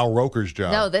after Al Roker's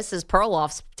job. No, this is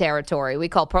Perloff's territory. We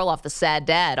call Perloff the sad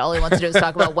dad. All he wants to do is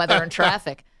talk about weather and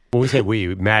traffic. When we say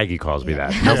Maggie calls me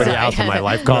that. Nobody else in my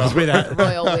life calls me that.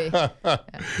 Royal we.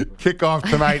 Kickoff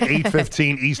tonight,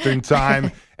 8:15 Eastern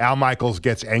Time. Al Michaels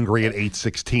gets angry at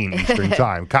 8:16 Eastern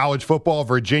Time. College football,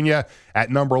 Virginia at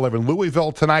number 11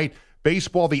 Louisville tonight.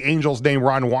 Baseball, the Angels name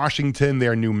Ron Washington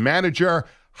their new manager.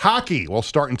 Hockey will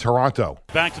start in Toronto.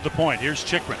 Back to the point. Here's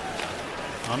Chikrin.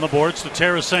 On the boards to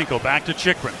Tarasenko. Back to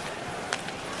Chikrin.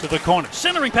 To the corner.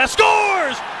 Centering pass.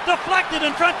 Scores! Deflected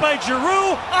in front by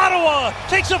Giroux. Ottawa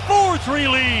takes a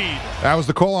 4-3 lead. That was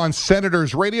the call on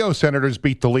Senators radio. Senators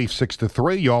beat the Leafs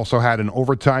 6-3. You also had an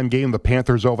overtime game. The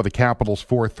Panthers over the Capitals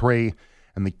 4-3.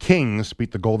 And the Kings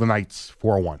beat the Golden Knights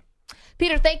 4-1.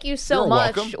 Peter, thank you so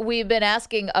much. Welcome. We've been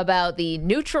asking about the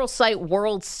Neutral Site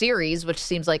World Series, which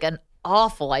seems like an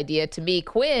awful idea to me.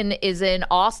 Quinn is in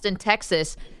Austin,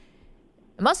 Texas.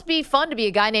 It must be fun to be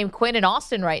a guy named Quinn in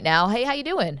Austin right now. Hey, how you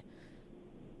doing?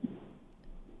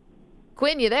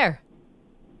 Quinn, you there?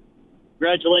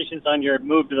 Congratulations on your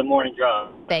move to the morning draw.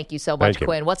 Thank you so much,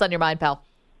 Quinn. What's on your mind, pal?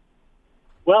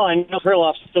 Well, I know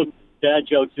Perloff still dad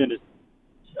jokes in his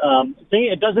thing.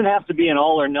 It doesn't have to be an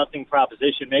all or nothing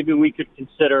proposition. Maybe we could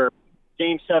consider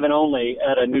Game 7 only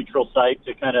at a neutral site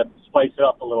to kind of spice it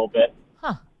up a little bit.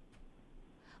 Huh.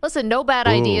 Listen, no bad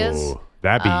ideas.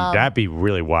 That'd be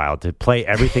really wild to play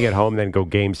everything at home, then go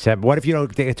Game 7. What if you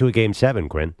don't get to a Game 7,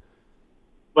 Quinn?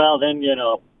 Well, then,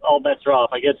 all bets are off.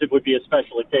 I guess it would be a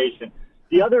special occasion.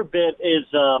 The other bit is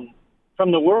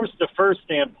from the worst to first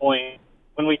standpoint,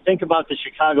 when we think about the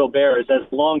Chicago Bears as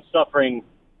long-suffering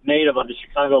native of the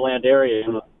Chicagoland area,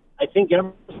 I think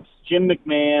ever since Jim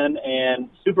McMahon and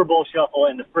Super Bowl Shuffle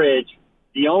and the Fridge,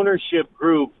 the ownership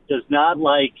group does not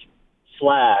like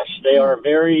flash.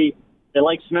 They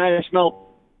like Smash Mouth,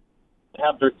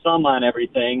 have their thumb on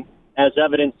everything, as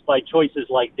evidenced by choices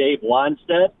like Dave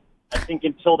Wanstead. I think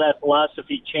until that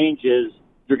philosophy changes,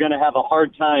 you're going to have a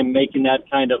hard time making that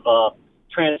kind of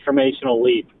transformational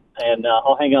leap. And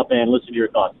I'll hang up and listen to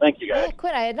your thoughts. Thank you, guys. Yeah,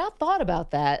 Quinn, I had not thought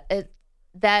about that.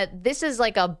 That this is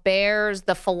like a Bears,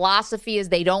 the philosophy is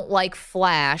they don't like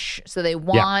flash, so they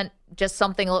want just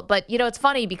something. But, it's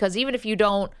funny because even if you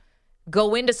don't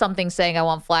go into something saying I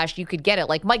want flash, you could get it.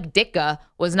 Like Mike Ditka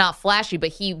was not flashy, but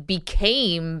he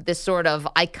became this sort of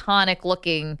iconic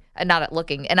an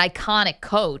iconic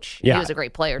coach. Yeah. He was a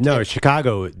great player, too. No,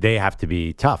 Chicago, they have to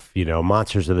be tough.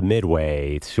 Monsters of the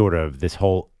Midway, sort of this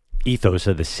whole ethos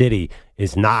of the city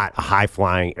is not a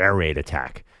high-flying air raid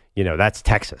attack. That's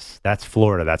Texas. That's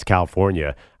Florida. That's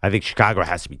California. I think Chicago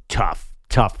has to be tough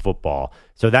football.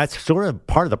 So that's sort of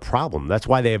part of the problem. That's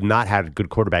why they have not had a good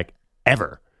quarterback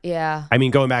ever. Yeah. I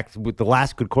mean, going back with the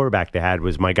last good quarterback they had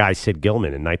was my guy Sid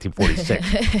Gilman in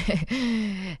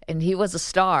 1946. And he was a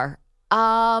star.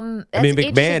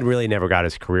 McMahon really never got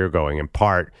his career going, in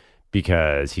part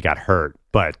because he got hurt.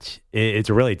 But it's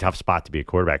a really tough spot to be a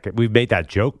quarterback. We've made that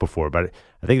joke before, but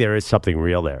I think there is something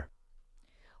real there.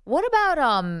 What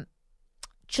about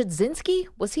Chudzinski?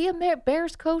 Was he a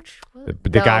Bears coach? The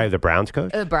guy, the Browns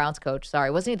coach? The Browns coach,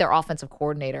 sorry. Wasn't he their offensive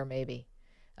coordinator, maybe?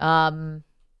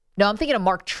 No, I'm thinking of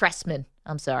Mark Trestman.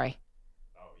 I'm sorry.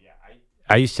 Oh,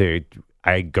 yeah.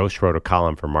 I ghost wrote a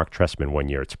column for Mark Trestman one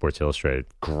year at Sports Illustrated.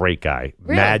 Great guy.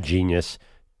 Really? Mad genius.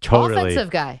 Totally. Offensive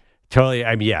guy. Totally.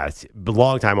 I mean, yeah,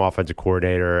 long-time offensive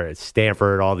coordinator at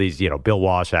Stanford, all these, Bill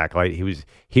Walsh acolyte.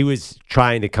 He was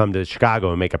trying to come to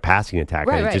Chicago and make a passing attack,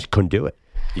 and he just couldn't do it.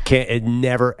 You can't. It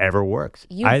never, ever works.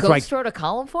 You ghost wrote a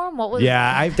column for him? What was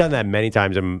Yeah, I've done that many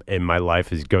times in my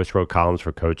life, is ghost wrote columns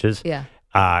for coaches. Yeah.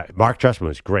 Mark Trestman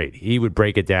was great. He would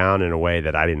break it down in a way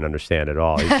that I didn't understand at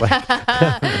all. He's like,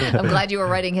 I'm glad you were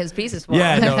writing his pieces for him.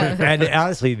 Yeah, no, and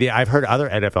honestly, I've heard other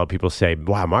NFL people say,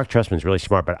 wow, Mark Trestman's really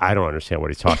smart, but I don't understand what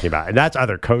he's talking about. And that's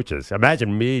other coaches.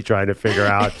 Imagine me trying to figure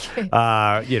out,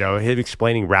 him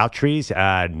explaining route trees.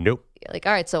 Nope. Like,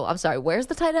 all right, so I'm sorry, where's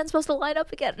the tight end supposed to line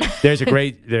up again? There's a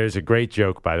great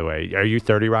joke, by the way. Are you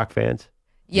 30 Rock fans?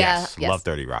 Yeah. Yes, love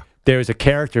 30 Rock. There was a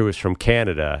character who was from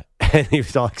Canada, and he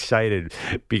was all excited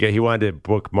because he wanted to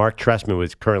book Mark Trestman,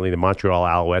 was currently the Montreal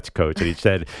Alouettes coach, and he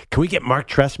said, "Can we get Mark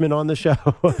Trestman on the show?"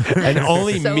 And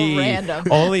only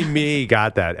only me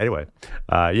got that. Anyway,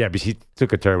 because he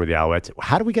took a turn with the Alouettes.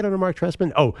 How do we get under Mark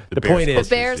Trestman? Oh, the point is,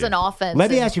 the Bears and offense. Let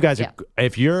me ask you guys: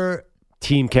 if you're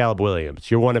Team Caleb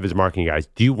Williams, you're one of his marketing guys,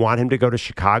 do you want him to go to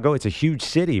Chicago? It's a huge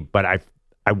city, but I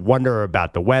wonder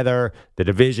about the weather, the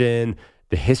division,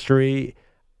 the history.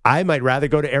 I might rather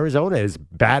go to Arizona, as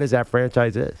bad as that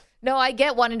franchise is. No, I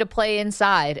get wanting to play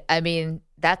inside. I mean,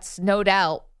 that's no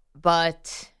doubt.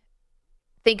 But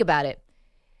think about it.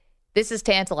 This is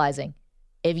tantalizing.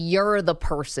 If you're the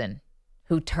person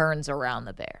who turns around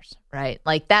the Bears, right?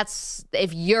 Like,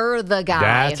 if you're the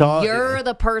guy, you're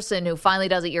the person who finally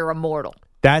does it, you're immortal.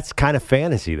 That's kind of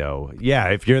fantasy, though. Yeah,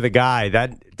 if you're the guy,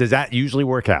 does that usually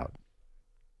work out?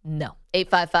 No.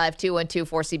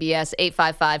 855-212-4CBS,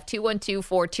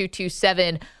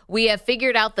 855-212-4227. We have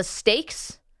figured out the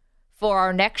stakes for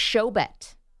our next show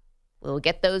bet. We'll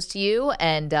get those to you,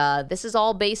 and this is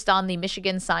all based on the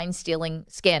Michigan sign-stealing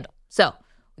scandal. So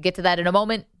we'll get to that in a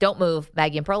moment. Don't move.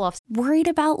 Maggie and Perloff. Worried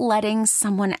about letting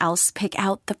someone else pick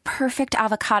out the perfect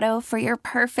avocado for your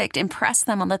perfect impress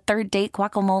them on the third date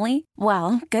guacamole?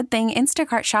 Well, good thing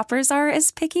Instacart shoppers are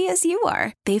as picky as you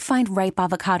are. They find ripe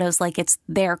avocados like it's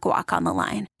their guac on the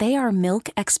line. They are milk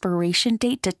expiration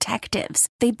date detectives.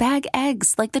 They bag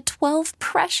eggs like the 12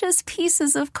 precious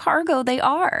pieces of cargo they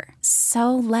are.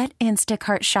 So let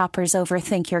Instacart shoppers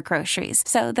overthink your groceries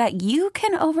so that you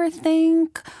can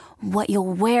overthink what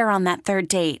you'll wear on that third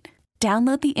date.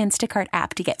 Download the Instacart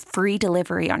app to get free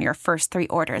delivery on your first 3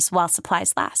 orders while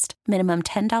supplies last. Minimum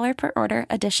 $10 per order.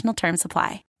 Additional terms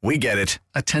apply. We get it.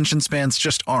 Attention spans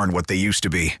just aren't what they used to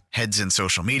be. Heads in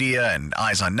social media and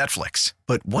eyes on Netflix.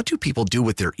 But what do people do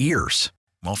with their ears?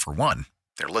 Well, for one,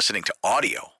 they're listening to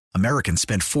audio. Americans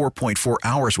spend 4.4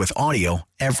 hours with audio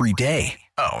every day.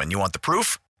 Oh, and you want the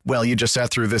proof? Well, you just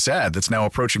sat through this ad that's now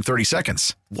approaching 30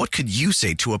 seconds. What could you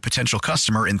say to a potential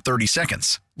customer in 30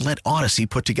 seconds? Let Odyssey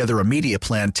put together a media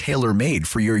plan tailor-made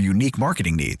for your unique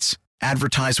marketing needs.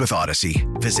 Advertise with Odyssey.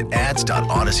 Visit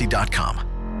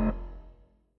ads.odyssey.com.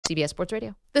 CBS Sports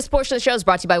Radio. This portion of the show is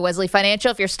brought to you by Wesley Financial.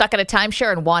 If you're stuck in a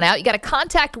timeshare and want out, you got to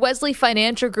contact Wesley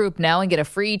Financial Group now and get a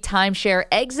free timeshare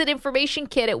exit information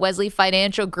kit at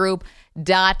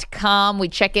wesleyfinancialgroup.com. We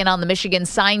check in on the Michigan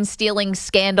sign stealing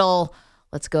scandal.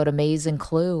 Let's go to Maize and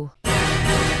Clue.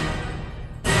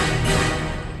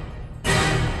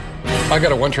 I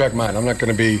got a one-track mind. I'm not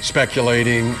going to be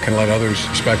speculating. Can let others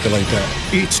speculate that.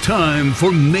 It's time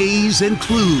for Maize and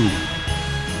Clue.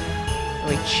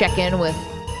 We check in with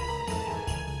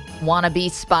wannabe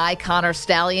spy Connor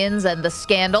Stallions and the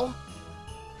scandal.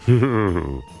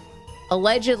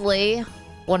 Allegedly,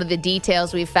 one of the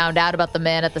details we found out about the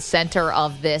man at the center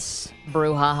of this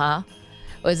brouhaha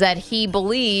was that he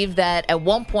believed that at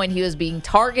one point he was being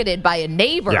targeted by a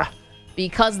neighbor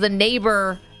because the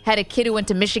neighbor had a kid who went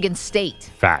to Michigan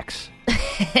State. Facts.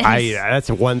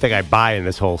 That's one thing I buy in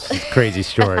this whole crazy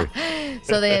story.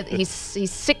 So he's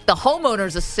sick the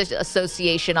Homeowners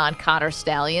Association on Connor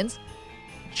Stallions.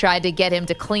 tried to get him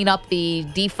to clean up the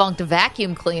defunct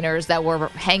vacuum cleaners that were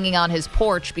hanging on his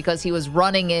porch because he was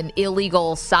running an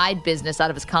illegal side business out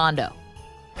of his condo.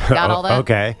 Got all that?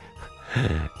 Okay.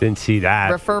 Didn't see that.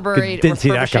 Didn't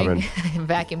see that coming.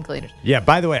 Vacuum cleaners. Yeah,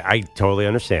 by the way, I totally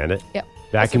understand it. Yep.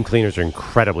 Vacuum cleaners are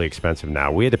incredibly expensive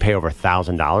now. We had to pay over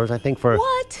 $1,000, I think, for...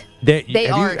 What? They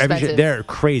are expensive. They're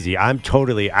crazy. I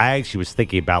actually was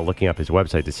thinking about looking up his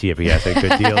website to see if he has any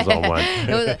good deals on one.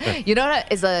 You know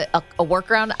what is a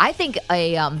workaround? I think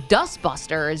a dust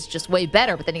buster is just way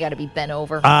better, but then you got to be bent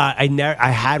over. I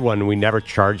had one, and we never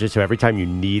charged it, so every time you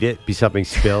need it, something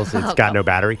spills, it's got no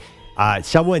battery.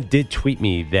 Someone did tweet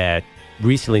me that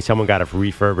recently someone got a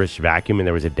refurbished vacuum and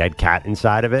there was a dead cat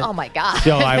inside of it. Oh my God.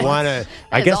 So I want to,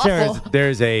 I guess awful.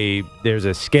 there's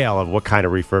a scale of what kind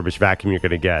of refurbished vacuum you're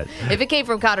going to get. If it came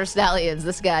from Connor Stallions,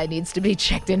 this guy needs to be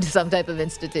checked into some type of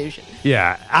institution.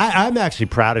 Yeah, I'm actually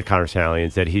proud of Connor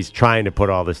Stallions that he's trying to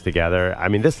put all this together. I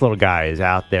mean, this little guy is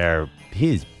out there.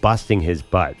 He's busting his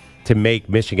butt to make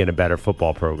Michigan a better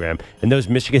football program. And those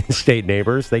Michigan State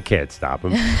neighbors, they can't stop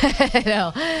him.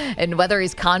 No. And whether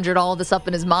he's conjured all of this up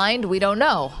in his mind, we don't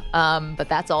know. But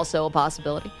that's also a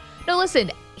possibility. No,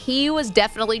 listen, he was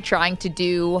definitely trying to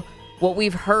do what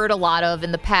we've heard a lot of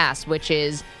in the past, which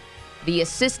is the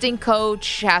assistant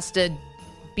coach has to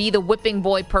be the whipping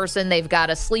boy person. They've got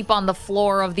to sleep on the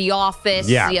floor of the office.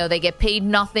 Yeah. You know, they get paid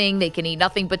nothing. They can eat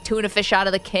nothing but tuna fish out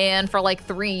of the can for like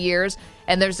 3 years.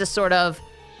 And there's this sort of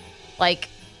like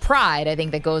pride, I think,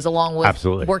 that goes along with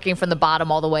Absolutely. Working from the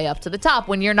bottom all the way up to the top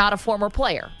when you're not a former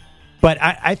player. But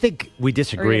I think we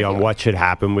disagree on what should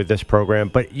happen with this program.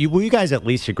 But will you guys at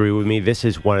least agree with me? This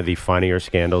is one of the funnier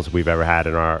scandals we've ever had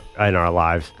in our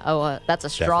lives. Oh, that's a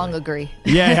strong agree.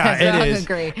 Yeah, strong it is.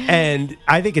 Agree. And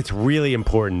I think it's really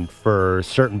important for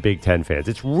certain Big Ten fans.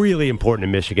 It's really important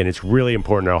in Michigan. It's really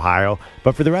important in Ohio.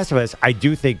 But for the rest of us, I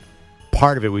do think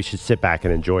part of it we should sit back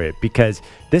and enjoy it because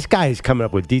this guy is coming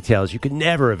up with details you could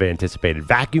never have anticipated.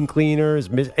 Vacuum cleaners,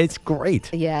 it's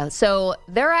great. Yeah, so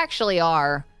there actually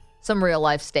are some real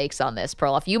life stakes on this,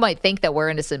 Perloff. You might think that we're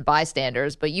innocent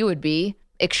bystanders, but you would be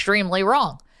extremely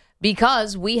wrong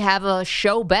because we have a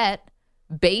show bet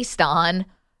based on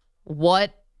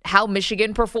how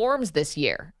Michigan performs this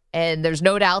year. And there's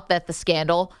no doubt that the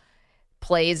scandal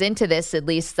plays into this, at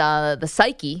least the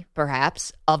psyche,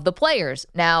 perhaps, of the players.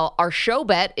 Now, our show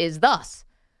bet is thus.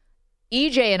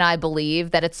 EJ and I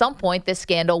believe that at some point this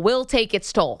scandal will take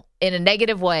its toll in a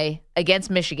negative way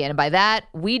against Michigan. And by that,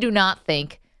 we do not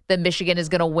think that Michigan is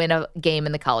going to win a game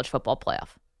in the college football playoff.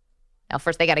 Now,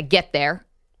 first, they got to get there.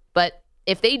 But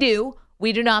if they do,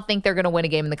 we do not think they're going to win a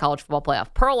game in the college football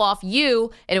playoff. Perloff,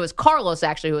 and it was Carlos,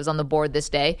 actually, who was on the board this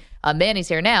day. Manny's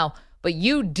here now. But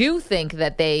you do think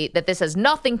that this has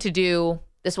nothing to do,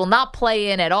 this will not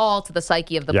play in at all to the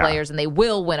psyche of the players, and they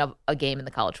will win a game in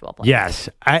the college football playoff. Yes.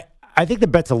 I think the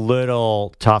bet's a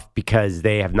little tough because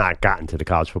they have not gotten to the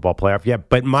college football playoff yet.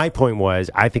 But my point was,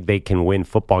 I think they can win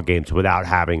football games without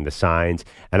having the signs,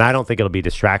 and I don't think it'll be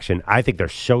distraction. I think they're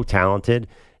so talented.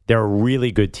 They're a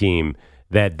really good team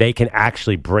that they can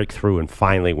actually break through and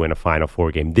finally win a Final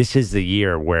Four game. This is the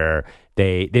year where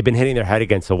they've been hitting their head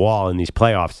against the wall in these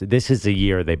playoffs. This is the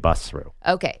year they bust through.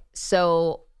 Okay,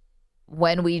 so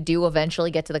when we do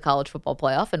eventually get to the college football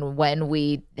playoff and when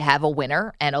we have a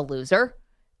winner and a loser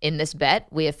in this bet,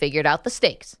 we have figured out the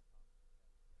stakes.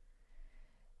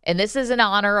 And this is in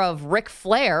honor of Ric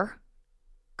Flair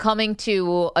coming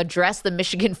to address the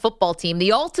Michigan football team,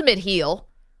 the ultimate heel,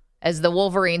 as the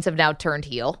Wolverines have now turned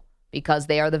heel because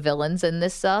they are the villains in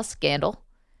this scandal.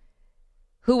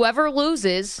 Whoever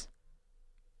loses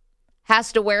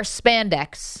has to wear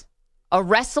spandex, a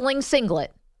wrestling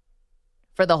singlet,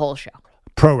 for the whole show.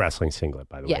 Pro wrestling singlet,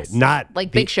 by the way. Not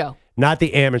like Big Show. Not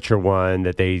the amateur one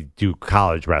that they do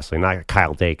college wrestling, not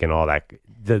Kyle Dake and all that.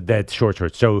 That short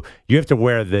shorts. So you have to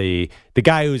wear the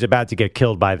guy who's about to get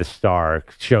killed by the star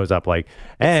shows up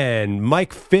and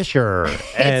Mike Fisher,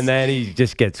 and then he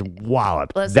just gets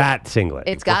walloped. Listen, that singlet.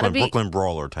 It's got to be Brooklyn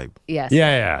Brawler type. Yes.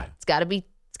 Yeah. It's got to be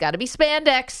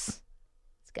spandex.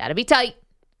 It's got to be tight,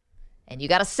 and you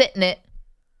got to sit in it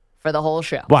for the whole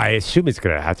show. Well, I assume it's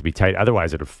going to have to be tight.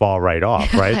 Otherwise, it'll fall right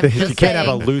off, right? You can't have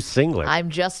a loose singlet. I'm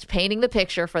just painting the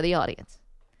picture for the audience.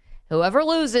 Whoever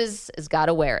loses has got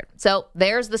to wear it. So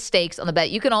there's the stakes on the bet.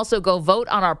 You can also go vote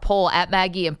on our poll at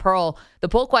Maggie and Pearl. The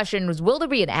poll question was, will there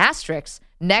be an asterisk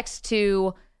next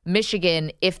to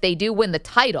Michigan if they do win the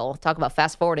title? Talk about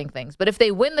fast forwarding things. But if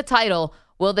they win the title,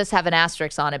 will this have an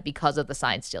asterisk on it because of the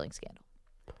sign stealing scandal?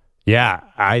 Yeah,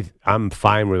 I'm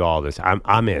fine with all this.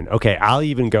 I'm in. Okay, I'll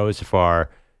even go so far.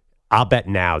 I'll bet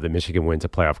now that Michigan wins a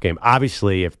playoff game.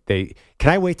 Obviously, if they can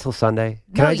I wait till Sunday?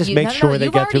 Can I just make sure they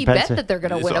get through Penn State? You've already bet that they're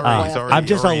going to win a playoff. I'm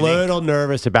just a little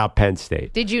nervous about Penn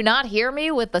State. Did you not hear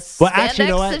me with the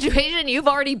spandex situation? You've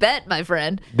already bet, my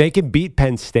friend. They can beat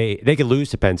Penn State. They could lose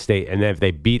to Penn State, and then if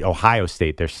they beat Ohio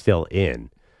State, they're still in.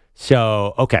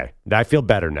 So, okay, I feel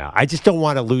better now. I just don't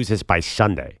want to lose this by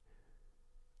Sunday.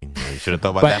 You should have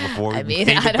thought about that before. I mean,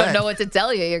 I don't know what to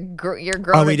tell you. You're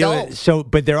grown adults. So,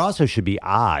 but there also should be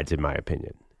odds, in my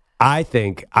opinion. I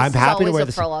think I'm happy to wear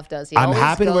the Perloff does. I'm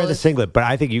happy to wear the singlet, but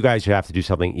I think you guys should have to do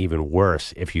something even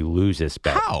worse if you lose this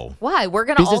bet. How? Why? We're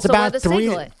going to also wear the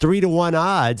singlet. 3-1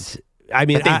 odds. I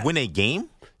mean, that they win a game.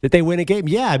 That they win a game.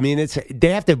 Yeah, I mean, they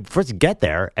have to first get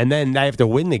there, and then they have to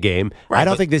win the game. Right, I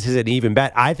don't think this is an even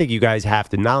bet. I think you guys have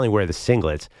to not only wear the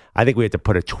singlets. I think we have to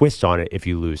put a twist on it if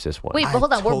you lose this one. Wait, but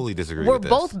hold on. Totally disagree. We're with this.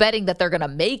 both betting that they're going to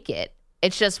make it.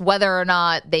 It's just whether or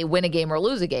not they win a game or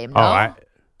lose a game. No?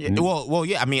 Well,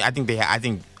 yeah. I mean, I think they have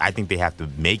to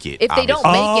make it. If they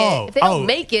don't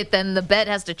make it, then the bet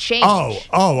has to change.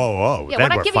 Oh. Yeah, we're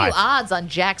not giving you odds on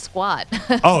jack squat.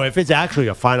 If it's actually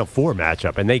a Final Four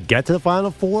matchup and they get to the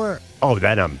Final Four,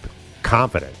 then I'm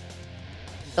confident.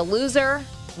 The loser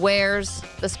wears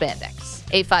the spandex.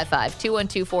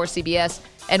 855-212-4CBS.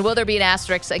 And will there be an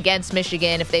asterisk against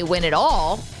Michigan if they win it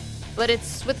all? But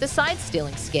it's with the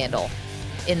sign-stealing scandal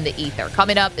in the ether.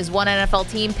 Coming up is one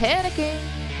NFL team panicking.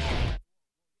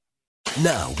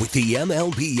 Now, with the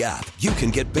MLB app, you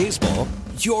can get baseball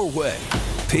your way.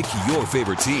 Pick your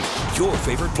favorite team, your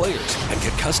favorite players, and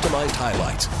get customized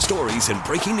highlights, stories, and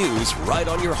breaking news right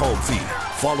on your home feed.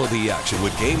 Follow the action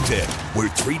with Game 10, where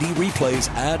 3D replays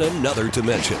add another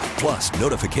dimension. Plus,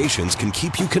 notifications can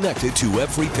keep you connected to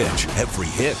every pitch, every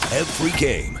hit, every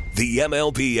game. The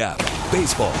MLB app.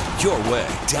 Baseball your way.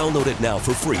 Download it now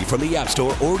for free from the App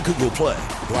Store or Google Play.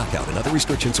 Blackout and other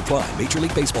restrictions apply. Major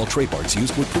League Baseball trademarks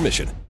used with permission.